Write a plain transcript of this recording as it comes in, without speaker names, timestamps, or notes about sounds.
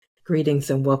Greetings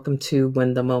and welcome to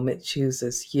When the Moment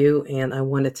Chooses You. And I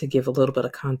wanted to give a little bit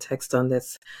of context on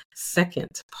this second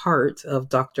part of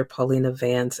Dr. Paulina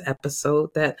Van's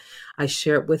episode that I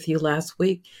shared with you last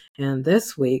week. And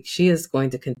this week, she is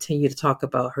going to continue to talk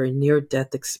about her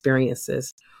near-death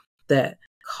experiences that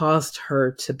caused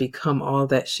her to become all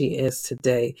that she is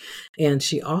today. And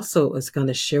she also is going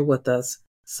to share with us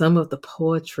some of the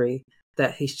poetry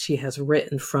that she has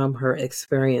written from her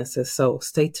experiences. So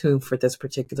stay tuned for this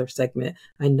particular segment.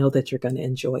 I know that you're going to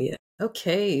enjoy it.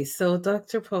 Okay, so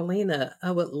Dr. Paulina,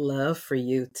 I would love for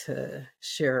you to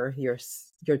share your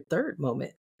third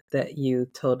moment that you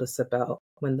told us about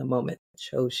when the moment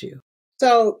chose you.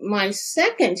 So my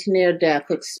second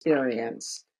near-death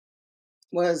experience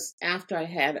was after I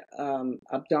had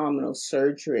abdominal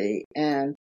surgery,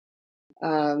 and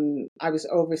I was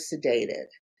over-sedated.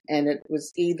 And it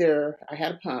was either, I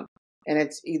had a pump, and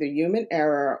it's either human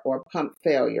error or pump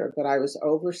failure, but I was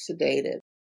over-sedated.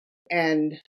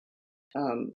 And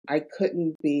I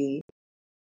couldn't be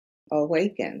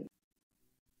awakened.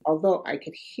 Although I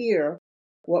could hear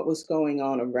what was going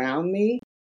on around me,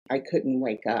 I couldn't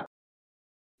wake up.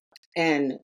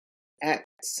 And at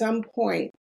some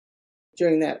point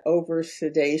during that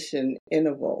over-sedation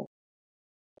interval,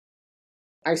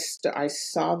 I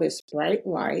saw this bright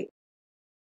light,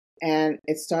 and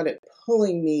it started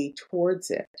pulling me towards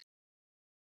it.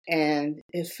 And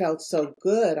it felt so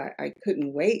good. I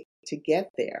couldn't wait to get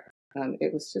there.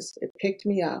 It picked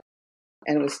me up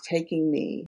and it was taking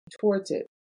me towards it.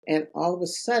 And all of a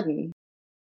sudden,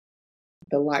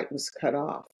 the light was cut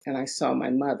off. And I saw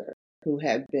my mother, who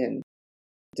had been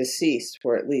deceased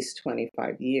for at least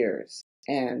 25 years.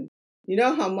 And you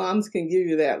know how moms can give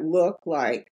you that look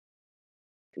like,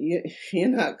 you're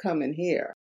not coming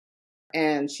here.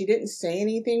 And she didn't say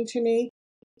anything to me,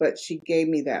 but she gave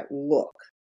me that look.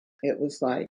 It was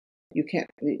like, you can't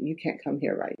come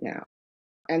here right now.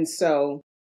 And so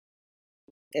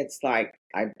it's like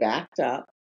I backed up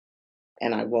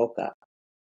and I woke up.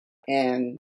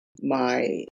 And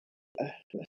my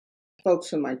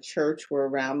folks from my church were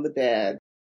around the bed,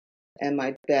 and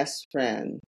my best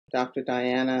friend, Dr.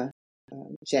 Diana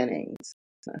Jennings,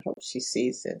 I hope she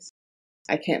sees this.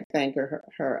 I can't thank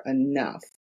her enough.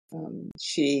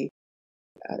 We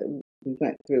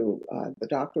went through the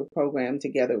doctoral program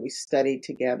together. We studied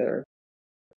together.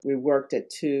 We worked at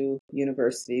 2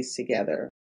 universities together.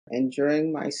 And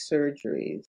during my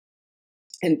surgeries,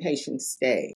 inpatient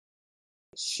stay,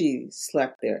 she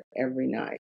slept there every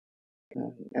night.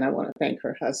 And I want to thank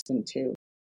her husband too.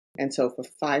 And so for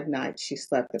 5 nights, she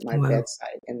slept at my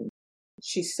bedside. And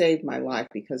she saved my life,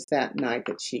 because that night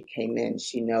that she came in,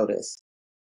 she noticed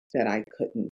that I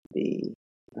couldn't be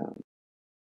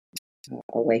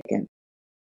awakened.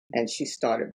 And she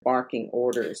started barking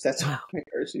orders. That's what I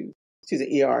heard. She's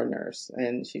an ER nurse,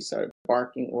 and she started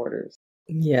barking orders.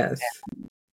 Yes.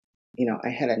 And, I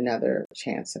had another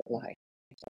chance at life.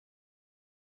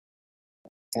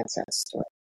 That's that story.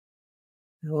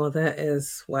 Well, that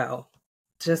is, wow.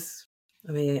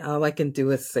 All I can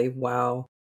do is say wow.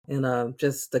 And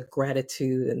just the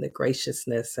gratitude and the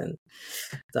graciousness and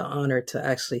the honor to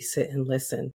actually sit and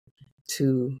listen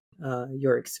to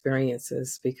your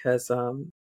experiences, because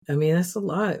that's a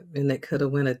lot, and it could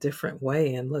have went a different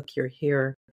way. And look, you're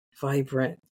here,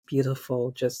 vibrant,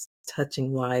 beautiful, just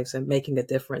touching lives and making a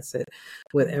difference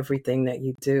with everything that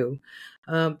you do.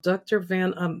 Dr.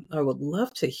 Van, I would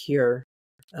love to hear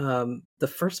the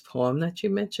first poem that you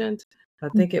mentioned. I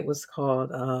think it was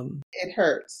called It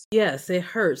Hurts. Yes, It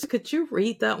Hurts. Could you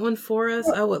read that one for us?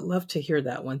 I would love to hear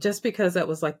that one, just because that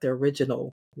was like the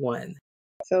original one.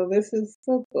 So this is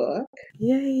the book.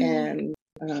 Yay. And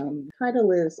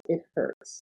title is It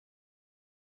Hurts.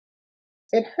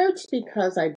 It hurts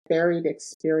because I buried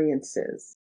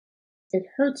experiences. It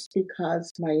hurts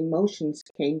because my emotions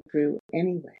came through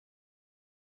anyway.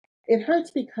 It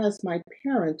hurts because my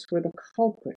parents were the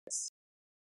culprits.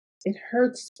 It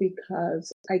hurts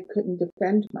because I couldn't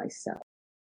defend myself.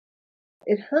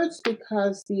 It hurts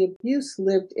because the abuse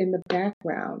lived in the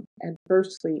background,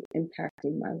 adversely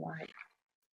impacting my life.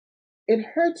 It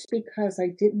hurts because I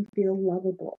didn't feel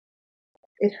lovable.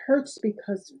 It hurts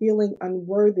because feeling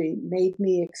unworthy made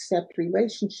me accept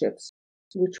relationships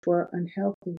which were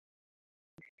unhealthy.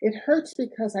 It hurts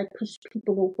because I pushed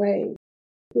people away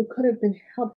who could have been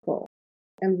helpful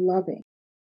and loving.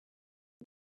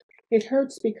 It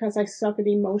hurts because I suffered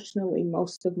emotionally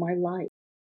most of my life.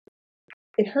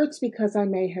 It hurts because I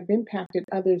may have impacted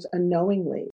others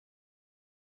unknowingly,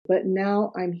 but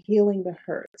now I'm healing the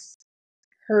hurts.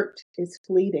 Hurt is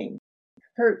fleeting.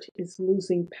 Hurt is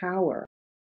losing power.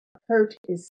 Hurt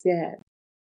is dead,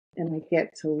 and I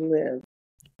get to live.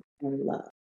 and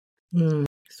love.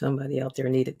 Somebody out there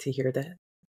needed to hear that.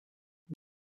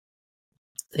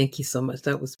 Thank you so much.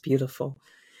 That was beautiful.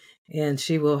 And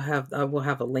I will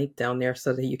have a link down there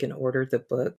so that you can order the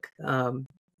book.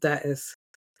 That is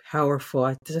powerful.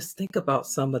 I just think about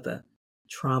some of the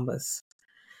traumas,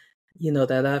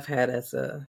 that I've had as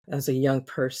a young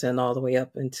person all the way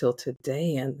up until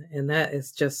today. And that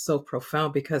is just so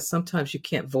profound because sometimes you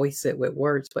can't voice it with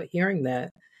words, but hearing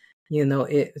that,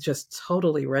 it just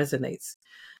totally resonates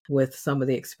with some of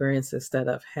the experiences that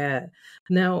I've had.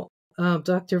 Now,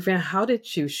 Dr. Van, how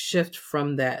did you shift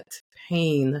from that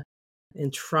pain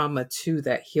and trauma to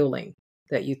that healing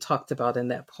that you talked about in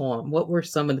that poem? What were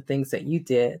some of the things that you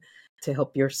did to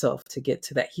help yourself to get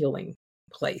to that healing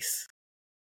place?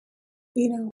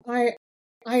 I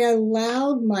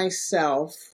allowed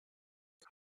myself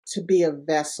to be a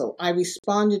vessel. I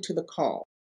responded to the call.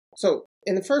 So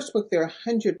in the first book, there are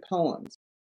 100 poems.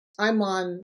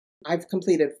 I've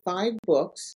completed 5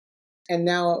 books, and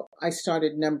now I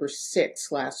started number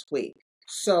 6 last week.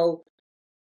 So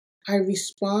I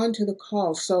respond to the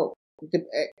call. So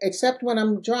except when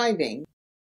I'm driving,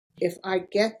 if I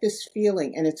get this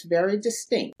feeling, and it's very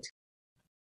distinct,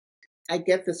 I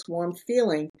get this warm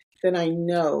feeling, then I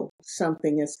know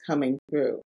something is coming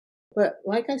through. But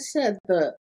like I said,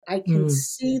 I can Mm,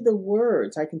 see the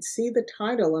words, I can see the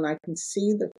title, and I can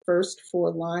see the first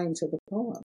 4 lines of the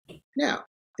poem. Now,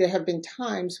 there have been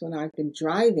times when I've been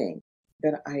driving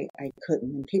that I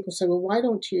couldn't. And people say, well, why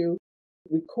don't you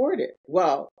record it?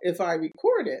 Well, if I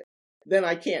record it, then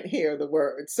I can't hear the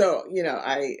words. So,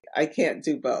 I can't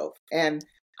do both. And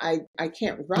I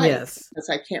can't write yes. because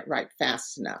I can't write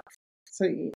fast enough. So,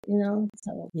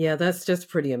 so, Yeah, that's just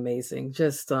pretty amazing.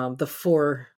 Just the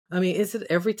 4, I mean, is it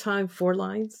every time 4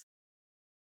 lines?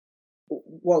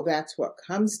 well, that's what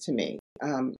comes to me.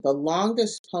 The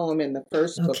longest poem in the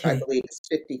first book, I Okay. believe, is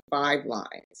 55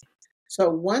 lines. So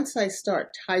once I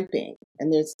start typing,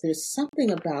 and there's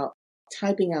something about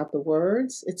typing out the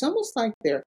words, it's almost like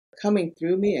they're coming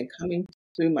through me and coming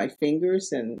through my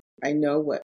fingers, and I know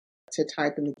what to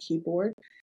type in the keyboard.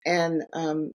 And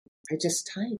I just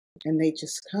type, and they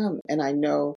just come, and I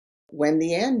know when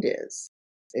the end is.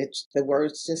 The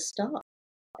words just stop,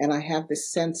 and I have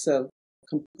this sense of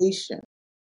completion.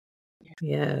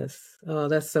 Yes. Oh,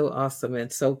 that's so awesome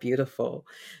and so beautiful.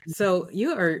 So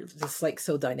you are just like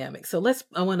so dynamic. So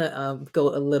I want to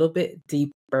go a little bit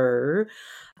deeper.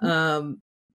 Um,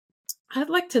 I'd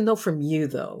like to know from you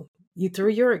though, through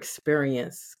your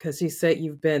experience, because you said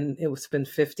it's been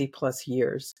 50 plus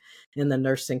years in the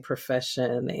nursing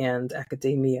profession and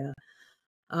academia.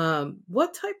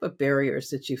 What type of barriers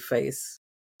did you face?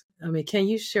 I mean, can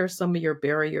you share some of your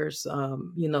barriers?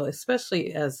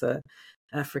 Especially as a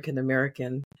African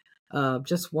American.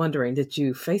 Just wondering, did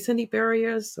you face any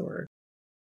barriers, or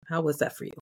how was that for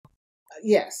you?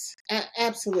 Yes,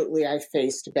 absolutely. I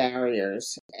faced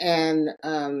barriers. And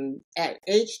at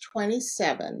age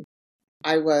 27,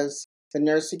 I was the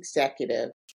nurse executive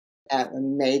at a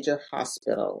major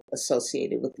hospital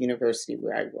associated with the university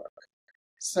where I work.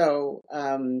 So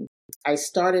I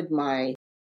started my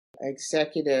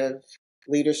executive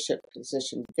leadership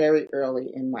position very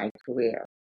early in my career.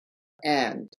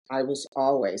 And I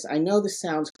know this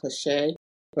sounds cliche,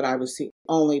 but I was the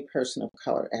only person of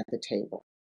color at the table.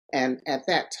 And at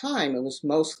that time, it was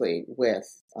mostly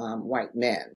with white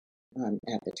men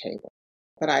at the table.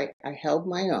 But I held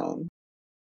my own.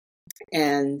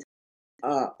 And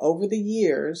over the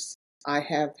years, I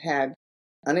have had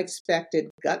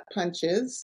unexpected gut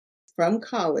punches from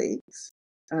colleagues,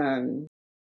 um,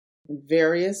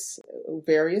 various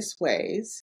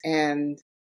ways. And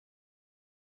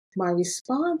my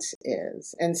response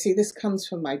is, and see, this comes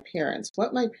from my parents,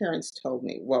 what my parents told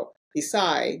me, well,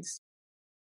 besides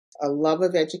a love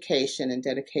of education and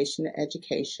dedication to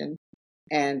education,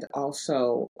 and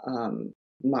also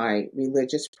my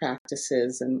religious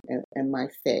practices and my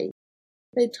faith,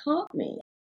 they taught me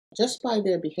just by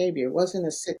their behavior. It wasn't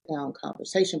a sit down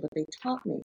conversation, but they taught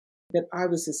me that I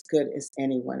was as good as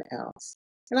anyone else.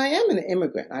 And I am an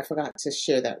immigrant. I forgot to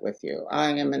share that with you. I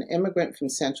am an immigrant from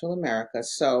Central America.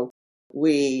 So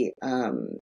we,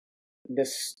 the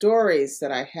stories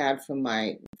that I had from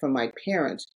my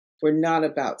parents were not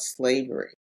about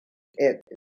slavery.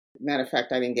 Matter of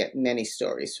fact, I didn't get many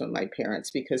stories from my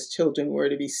parents because children were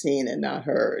to be seen and not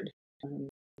heard. Um,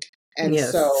 and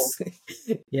so,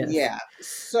 Yes. Yes. yeah,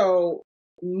 so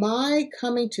my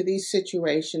coming to these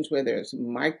situations where there's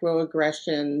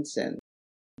microaggressions and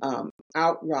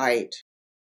outright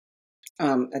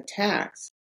attacks,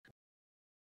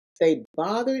 they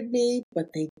bothered me,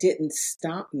 but they didn't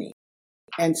stop me.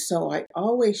 And so I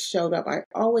always showed up. I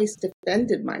always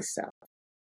defended myself,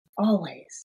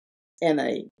 always, in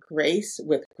a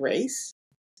with grace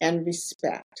and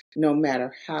respect, no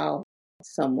matter how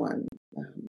someone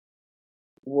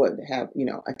would have,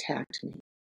 attacked me.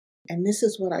 And this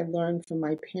is what I learned from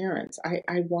my parents. I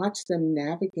watched them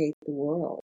navigate the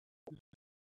world.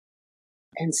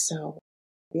 And so,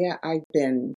 yeah,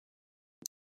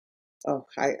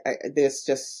 there's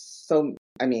just so,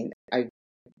 I've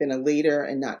been a leader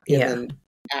and not Yeah. given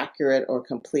accurate or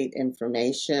complete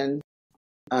information.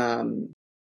 Um,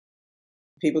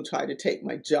 People tried to take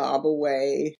my job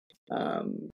away,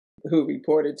 who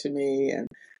reported to me. And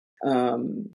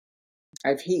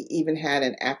I've even had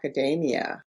in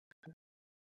academia,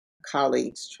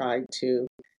 colleagues tried to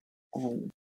um,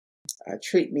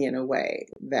 treat me in a way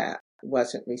that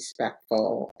wasn't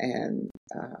respectful and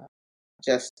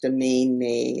just demean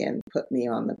me and put me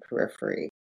on the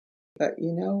periphery. But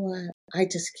you know what? I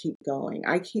just keep going.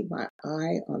 I keep my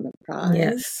eye on the prize.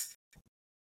 Yes.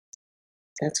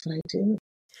 That's what I do.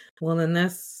 Well, and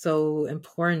that's so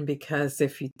important because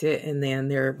if you didn't, then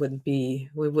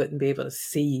we wouldn't be able to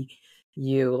see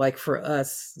you. Like for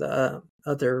us, the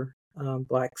other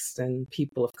blacks and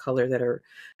people of color that are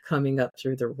coming up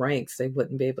through the ranks, they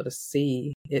wouldn't be able to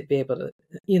see it, be able to,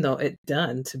 it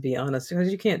done, to be honest,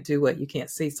 because you can't do what you can't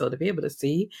see. So to be able to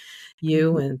see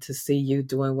you Mhm. and to see you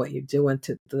doing what you're doing,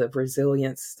 to the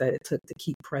resilience that it took to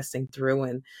keep pressing through.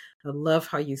 And I love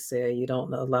how you say you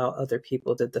don't allow other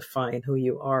people to define who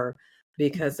you are,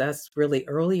 because that's really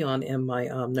early on in my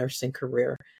nursing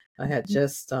career. I had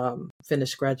just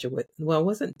finished graduate. Well, I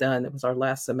wasn't done. It was our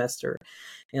last semester,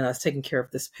 and I was taking care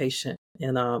of this patient.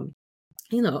 And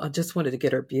I just wanted to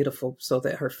get her beautiful so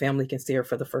that her family can see her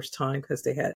for the first time because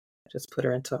they had just put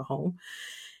her into a home.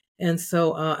 And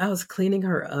so I was cleaning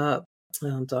her up,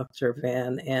 Dr.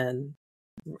 Van, and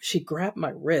she grabbed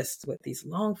my wrist with these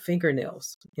long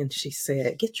fingernails and she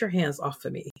said, "Get your hands off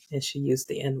of me." And she used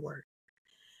the N word.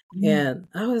 Mhm. And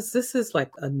this is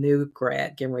like a new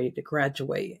grad getting ready to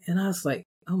graduate. And I was like,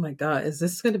 oh my God, is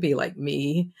this going to be like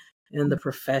me in the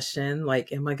profession?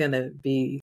 Like, am I going to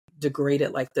be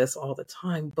degraded like this all the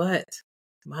time? But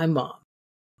my mom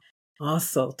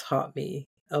also taught me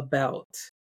about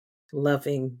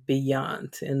loving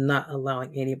beyond and not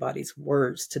allowing anybody's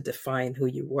words to define who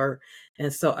you were.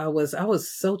 And so I was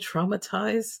so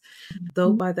traumatized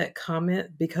though by that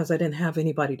comment because I didn't have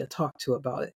anybody to talk to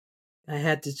about it. I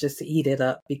had to just eat it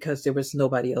up because there was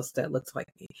nobody else that looked like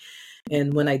me.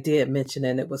 And when I did mention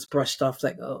it, it was brushed off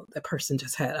like, oh, that person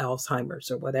just had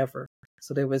Alzheimer's or whatever.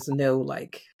 So there was no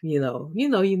like, you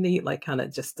need like kind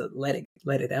of just to let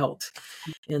it out.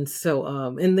 And so,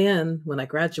 and then when I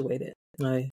graduated,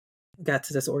 I got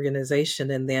to this organization,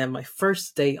 and then my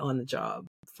first day on the job,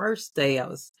 first day I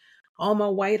was all my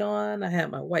white on. I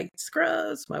had my white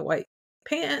scrubs, my white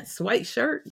pants, white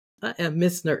shirt. I am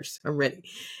Miss Nurse. I'm ready.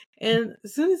 And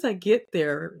as soon as I get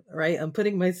there, right, I'm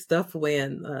putting my stuff away,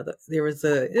 and it was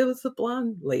a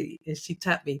blonde lady, and she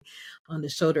tapped me on the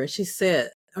shoulder, and she said,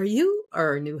 "Are you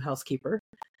our new housekeeper?"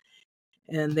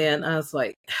 And then I was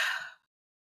like,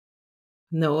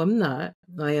 "No, I'm not.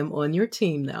 I am on your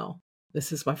team now.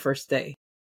 This is my first day."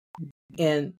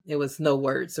 And it was no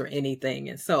words or anything.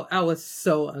 And so I was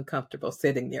so uncomfortable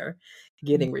sitting there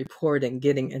getting reporting,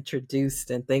 getting introduced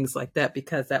and things like that,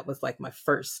 because that was like my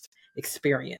first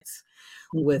experience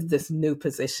with Mhm. this new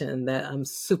position that I'm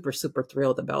super, super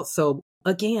thrilled about. So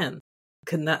again,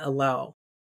 could not allow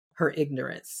her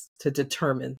ignorance to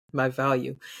determine my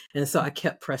value. And so I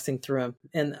kept pressing through them.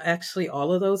 And actually,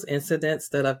 all of those incidents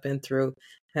that I've been through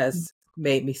has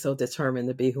made me so determined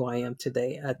to be who I am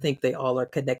today. I think they all are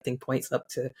connecting points up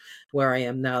to where I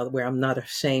am now, where I'm not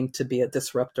ashamed to be a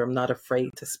disruptor. I'm not afraid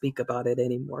to speak about it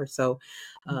anymore. So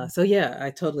yeah,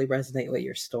 I totally resonate with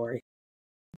your story.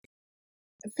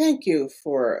 Thank you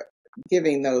for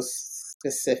giving those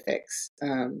specifics,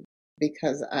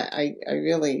 because I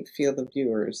really feel the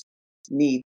viewers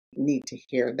need need to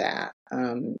hear that.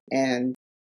 And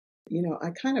I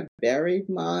kind of buried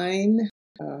mine.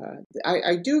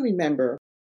 I do remember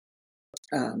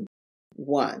um,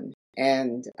 one,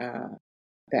 and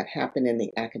that happened in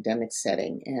the academic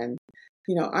setting. And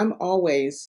I'm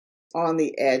always on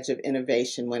the edge of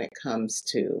innovation when it comes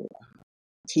to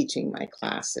teaching my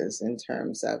classes in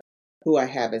terms of who I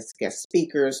have as guest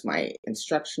speakers, my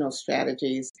instructional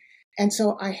strategies. And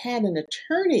so I had an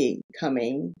attorney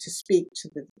coming to speak to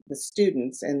the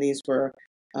students, and these were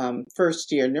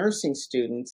first year nursing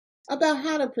students, about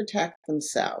how to protect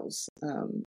themselves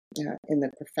in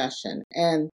the profession.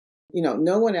 And,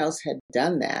 no one else had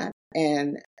done that,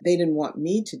 and they didn't want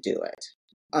me to do it,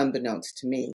 unbeknownst to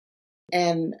me.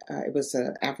 And it was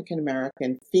an African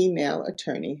American female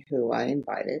attorney who I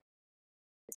invited.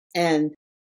 And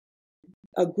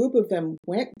a group of them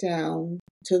went down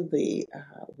to the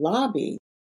lobby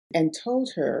and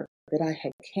told her that I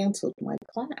had canceled my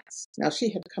class. Now,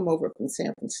 she had come over from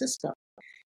San Francisco,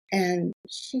 and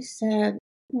she said,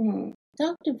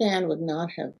 Dr. Van would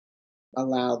not have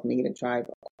allowed me to drive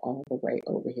all the way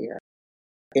over here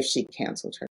if she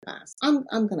canceled her class. I'm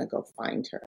going to go find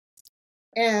her.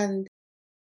 And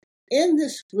in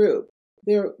this group,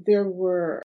 there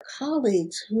were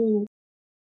colleagues who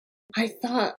I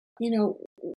thought,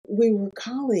 we were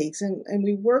colleagues and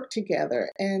we worked together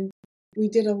and we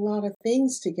did a lot of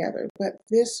things together. But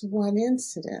this one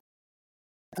incident,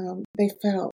 they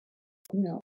felt,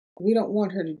 we don't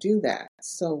want her to do that,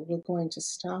 so we're going to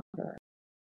stop her.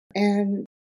 And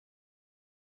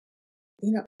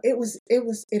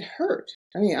it hurt.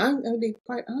 I mean, I'm going to be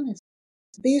quite honest.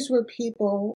 These were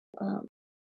people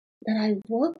that I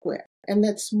work with and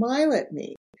that smile at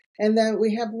me and that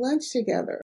we have lunch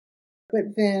together.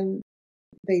 But then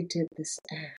they did this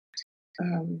act.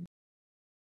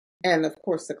 And of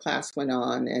course, the class went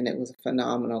on and it was a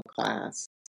phenomenal class.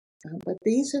 But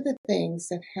these are the things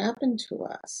that happen to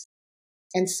us.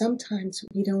 And sometimes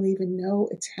we don't even know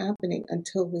it's happening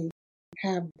until we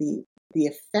have the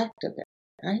effect of it,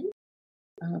 right?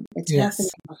 It's happening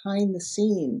behind the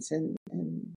scenes.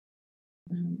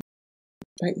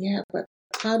 But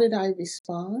how did I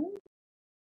respond?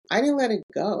 I didn't let it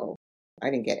go. I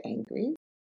didn't get angry.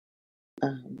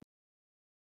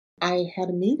 I had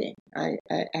a meeting. I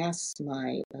asked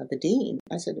the dean,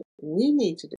 I said, we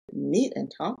need to meet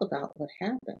and talk about what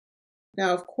happened.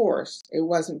 Now, of course, it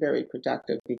wasn't very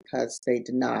productive because they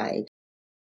denied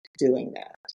doing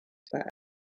that. But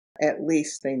at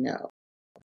least they know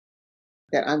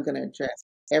that I'm going to address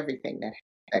everything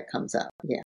that comes up.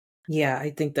 Yeah. Yeah, I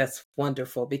think that's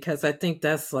wonderful because I think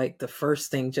that's like the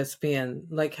first thing, just being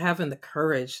like having the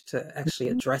courage to actually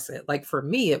address it. Like for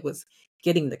me, it was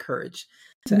getting the courage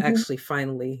to actually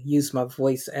finally use my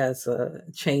voice as a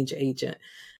change agent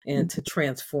and to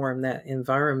transform that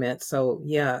environment. So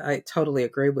yeah, I totally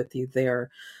agree with you there.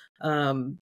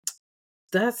 I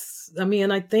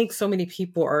think so many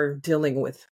people are dealing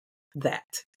with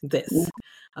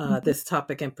this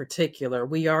topic in particular.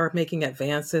 We are making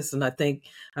advances, and I think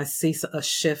I see a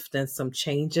shift and some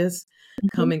changes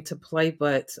coming to play.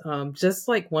 But just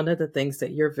like one of the things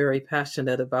that you're very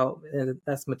passionate about, and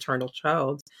that's maternal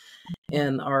child,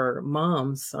 and our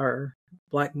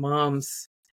Black moms,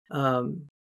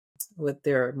 with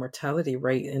their mortality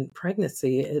rate in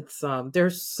pregnancy, it's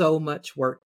there's so much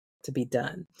work to be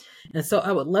done. And so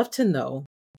I would love to know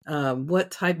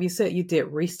what type, you said you did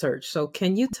research. So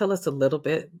can you tell us a little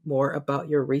bit more about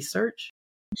your research?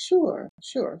 Sure.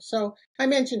 So I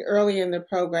mentioned early in the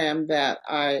program that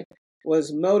I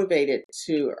was motivated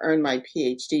to earn my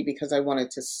PhD because I wanted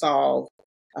to solve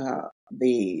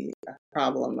the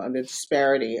problem of the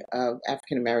disparity of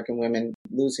African American women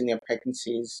losing their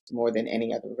pregnancies more than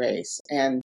any other race.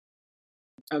 And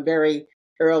very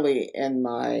early in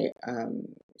my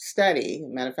study,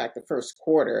 matter of fact, the first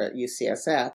quarter at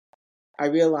UCSF, I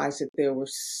realized that there were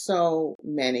so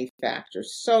many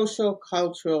factors, social,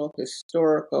 cultural,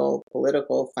 historical,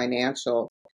 political, financial,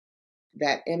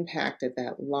 that impacted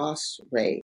that loss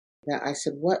rate, that I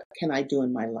said, what can I do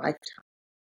in my lifetime?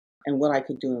 And what I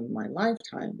could do in my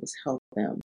lifetime was help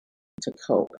them to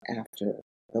cope after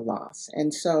the loss.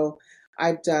 And so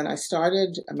I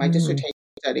started, my dissertation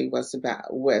study was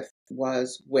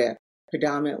with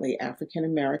predominantly African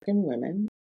American women,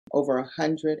 over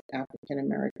 100 African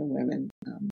American women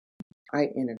I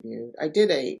interviewed. I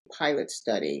did a pilot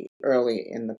study early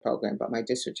in the program, but my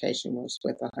dissertation was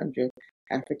with 100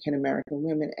 African American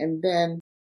women. And then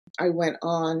I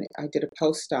did a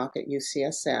postdoc at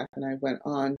UCSF, and I went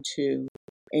on to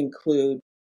include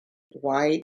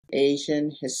white,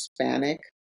 Asian, Hispanic,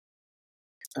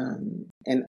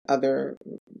 and other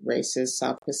races,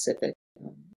 South Pacific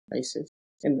races.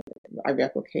 And I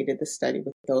replicated the study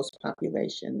with those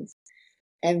populations.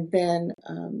 And then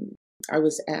I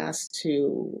was asked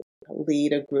to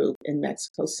lead a group in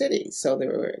Mexico City. So there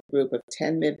were a group of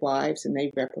 10 midwives, and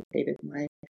they replicated my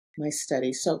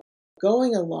study. So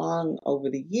going along over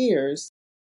the years,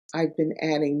 I've been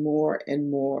adding more and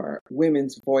more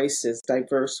women's voices,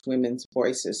 diverse women's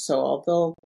voices. So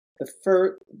although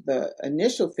the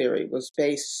initial theory was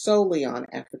based solely on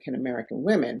African American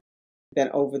women, then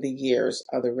over the years,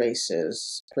 other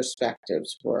races'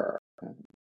 perspectives were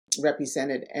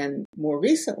represented. And more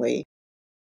recently,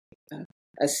 a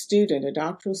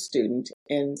doctoral student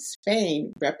in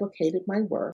Spain replicated my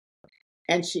work,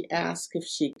 and she asked if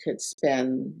she could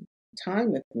spend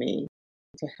time with me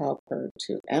to help her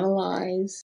to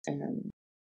analyze and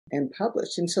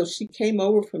publish. And so she came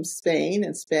over from Spain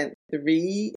and spent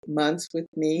 3 months with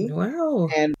me, Wow.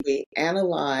 and we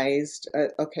analyzed.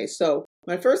 Okay, so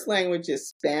my first language is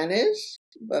Spanish,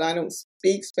 but I don't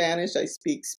speak Spanish. I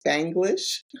speak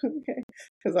Spanglish, okay,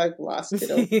 because I've lost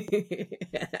it over.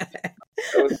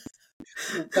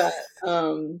 But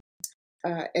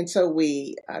and so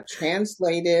we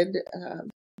translated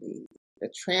the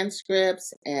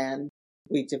transcripts, and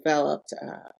we developed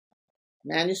a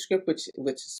manuscript, which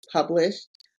is published.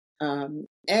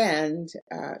 And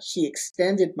she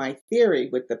extended my theory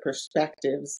with the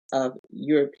perspectives of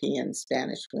European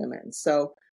Spanish women.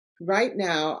 So right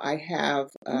now I have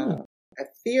Mm. a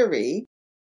theory.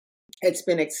 It's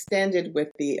been extended with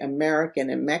the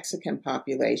American and Mexican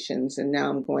populations, and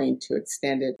now I'm going to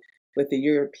extend it with the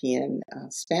European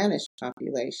Spanish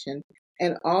population.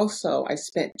 And also, I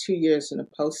spent 2 years in a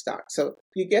postdoc. So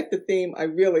you get the theme. I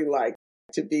really like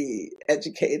to be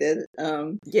educated.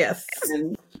 Yes.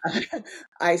 And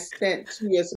I spent 2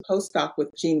 years a postdoc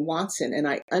with Gene Watson, and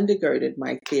I undergirded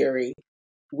my theory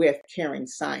with Caring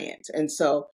Science. And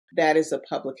so that is a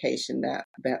publication that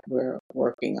we're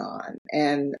working on.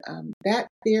 And that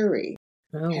theory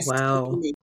Oh, has taken wow.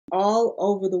 me all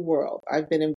over the world. I've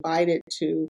been invited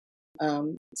to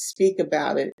speak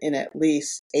about it in at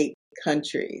least 8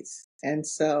 countries. And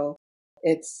so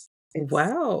it's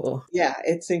Wow. yeah,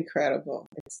 it's incredible.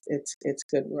 It's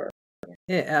good work.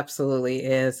 It absolutely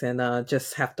is. And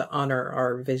just have to honor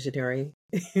our visionary,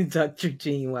 Dr.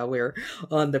 Jean, while we're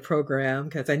on the program,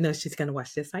 because I know she's going to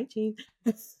watch this. Hi, Jean.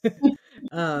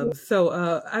 So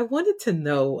I wanted to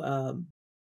know,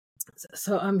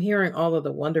 so I'm hearing all of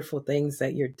the wonderful things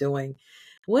that you're doing.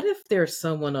 What if there's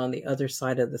someone on the other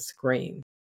side of the screen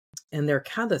and they're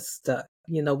kind of stuck?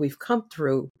 You know, we've come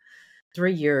through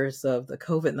 3 years of the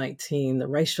COVID-19, the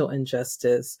racial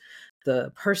injustice,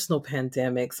 the personal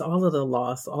pandemics, all of the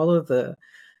loss, all of the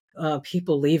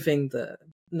people leaving the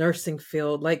nursing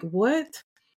field. Like, what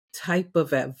type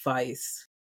of advice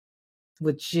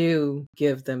would you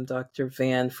give them, Dr.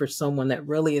 Van, for someone that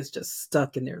really is just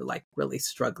stuck and they're like really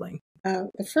struggling?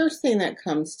 The first thing that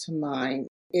comes to mind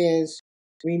is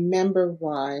remember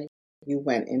why you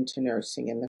went into nursing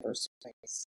in the first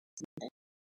place.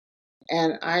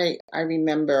 And I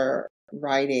remember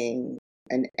writing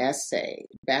an essay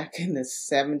back in the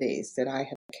 70s that I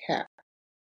have kept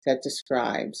that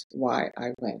describes why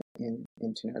I went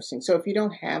into nursing. So if you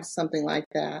don't have something like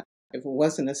that, if it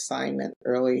was an assignment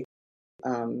early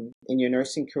in your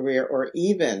nursing career, or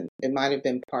even it might have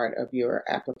been part of your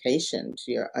application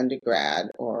to your undergrad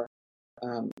or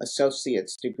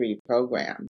associate's degree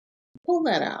program, pull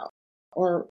that out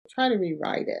or try to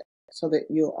rewrite it so that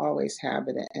you'll always have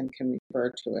it and can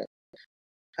refer to it.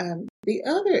 The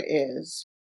other is,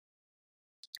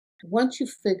 once you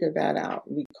figure that out,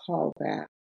 recall that,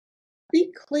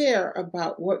 be clear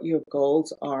about what your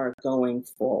goals are going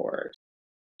forward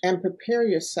and prepare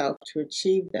yourself to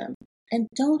achieve them. And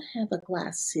don't have a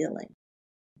glass ceiling.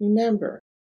 Remember,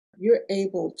 you're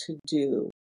able to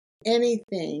do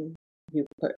anything you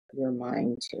put your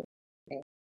mind to. Okay?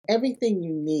 Everything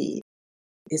you need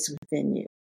is within you.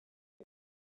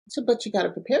 So, but you got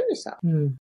to prepare yourself. Hmm.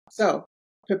 So,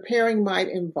 preparing might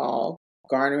involve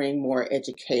garnering more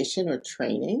education or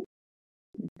training.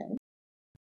 Okay?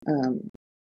 Um,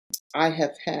 I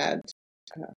have had,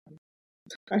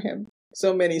 I have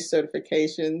so many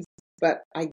certifications, but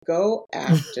I go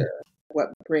after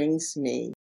what brings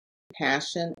me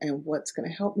passion and what's going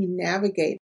to help me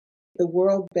navigate the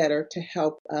world better to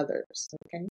help others.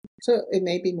 Okay. So it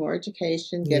may be more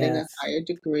education, getting a Yes. higher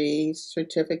degree,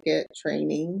 certificate,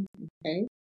 training. Okay.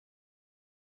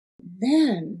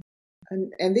 Then,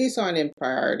 and these aren't in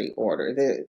priority order,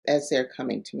 as they're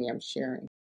coming to me, I'm sharing.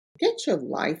 Get your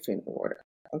life in order.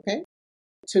 Okay.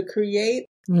 To create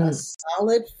a Mm.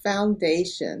 solid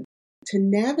foundation to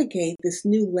navigate this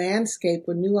new landscape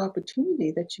or new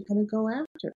opportunity that you're going to go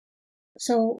after.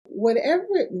 So, whatever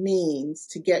it means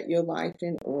to get your life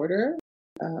in order,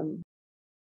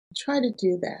 try to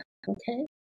do that, okay?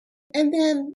 And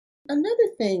then another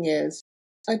thing is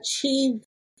achieve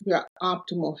your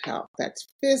optimal health. That's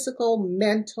physical,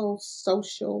 mental,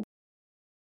 social,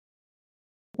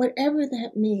 whatever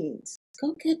that means.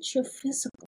 Go get your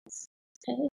physicals,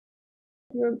 okay?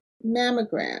 Your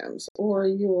mammograms or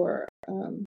your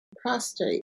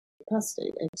prostate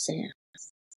exams.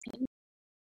 Okay?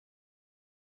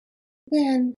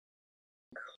 Then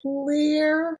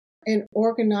clear and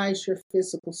organize your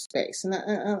physical space. And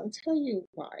I'll tell you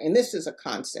why. And this is a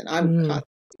constant. I'm Mm.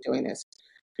 constantly doing this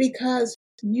because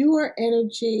you are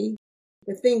energy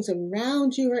The things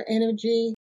around you are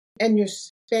energy, and your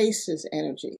space is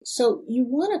energy. So you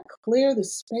want to clear the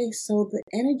space so the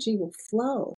energy will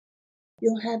flow.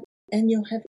 You'll have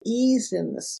ease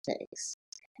in the space.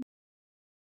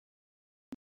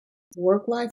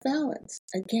 Work-life balance.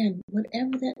 Again,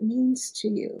 whatever that means to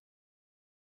you.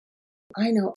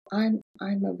 I know I'm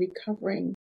a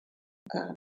recovering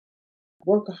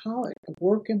workaholic, a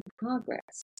work in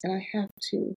progress, and I have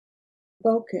to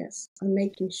focus on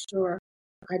making sure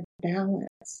I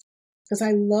balance because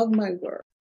I love my work.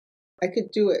 I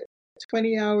could do it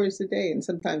 20 hours a day, and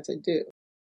sometimes I do.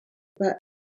 But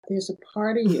there's a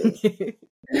part of you,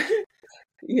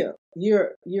 you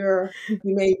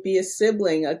may be a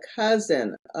sibling, a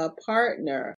cousin, a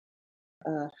partner,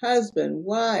 a husband,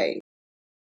 wife,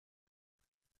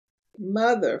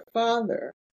 mother,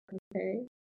 father, okay,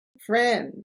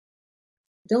 friend.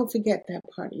 Don't forget that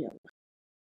part of your life.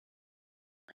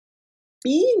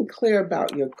 Being clear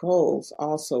about your goals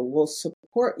also will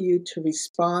support you to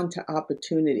respond to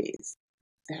opportunities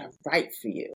that are right for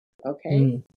you,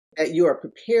 okay? That you are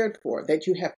prepared for, that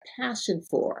you have passion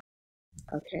for,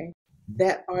 okay?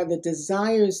 That are the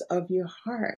desires of your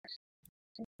heart.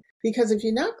 Because if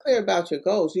you're not clear about your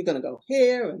goals, you're going to go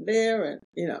here and there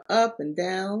and, up and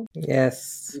down.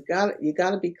 Yes. You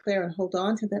got to be clear and hold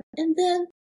on to them. And then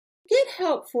get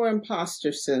help for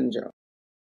imposter syndrome.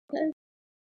 Okay?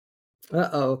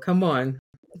 Uh-oh, come on.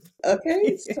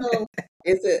 Okay, so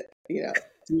is it,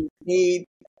 do you need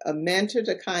a mentor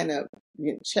to kind of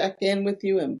check in with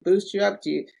you and boost you up? Do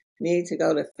you need to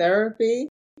go to therapy?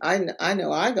 I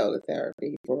know I go to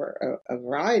therapy for a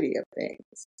variety of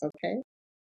things, okay?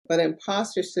 But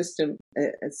imposter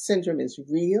syndrome is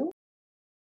real,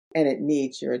 and it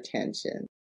needs your attention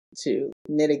to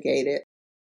mitigate it,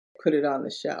 put it on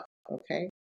the shelf, okay?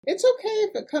 It's okay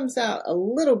if it comes out a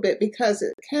little bit because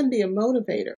it can be a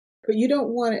motivator, but you don't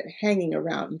want it hanging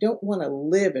around. You don't want to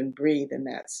live and breathe in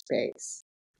that space.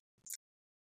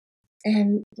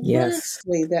 And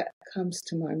lastly, that comes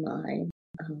to my mind,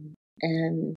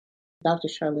 and Dr.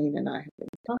 Charlene and I have been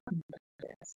talking about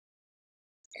this,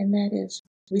 and that is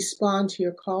respond to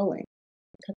your calling.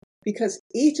 Because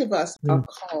each of us are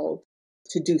called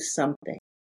to do something.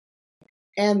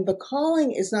 And the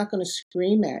calling is not going to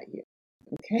scream at you,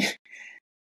 okay?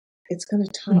 It's going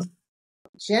to talk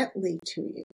gently to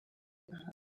you.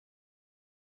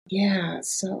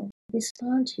 So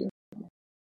respond to your calling.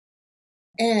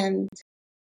 And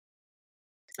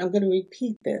I'm going to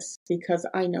repeat this because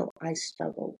I know I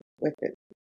struggle with it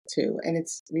too, and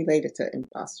it's related to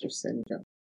imposter syndrome.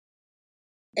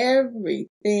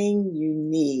 Everything you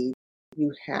need,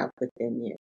 you have within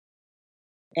you.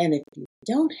 And if you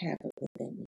don't have it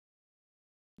within you,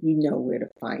 you know where to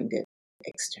find it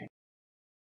externally.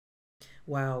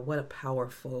 Wow, what a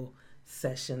powerful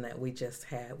session that we just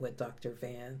had with Dr.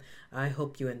 Van. I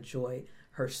hope you enjoyed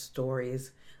her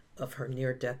stories of her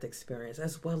near-death experience,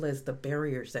 as well as the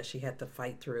barriers that she had to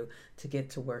fight through to get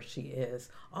to where she is.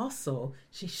 Also,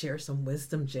 she shared some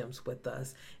wisdom gems with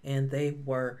us, and they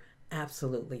were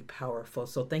absolutely powerful.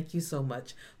 So thank you so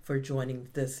much for joining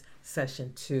this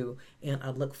session too, and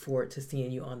I look forward to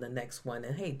seeing you on the next one.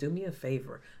 And hey, do me a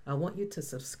favor, I want you to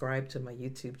subscribe to my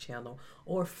YouTube channel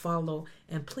or follow,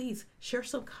 and please share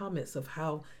some comments of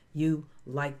how you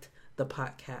liked the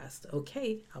podcast.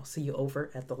 Okay, I'll see you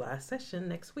over at the last session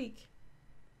next week.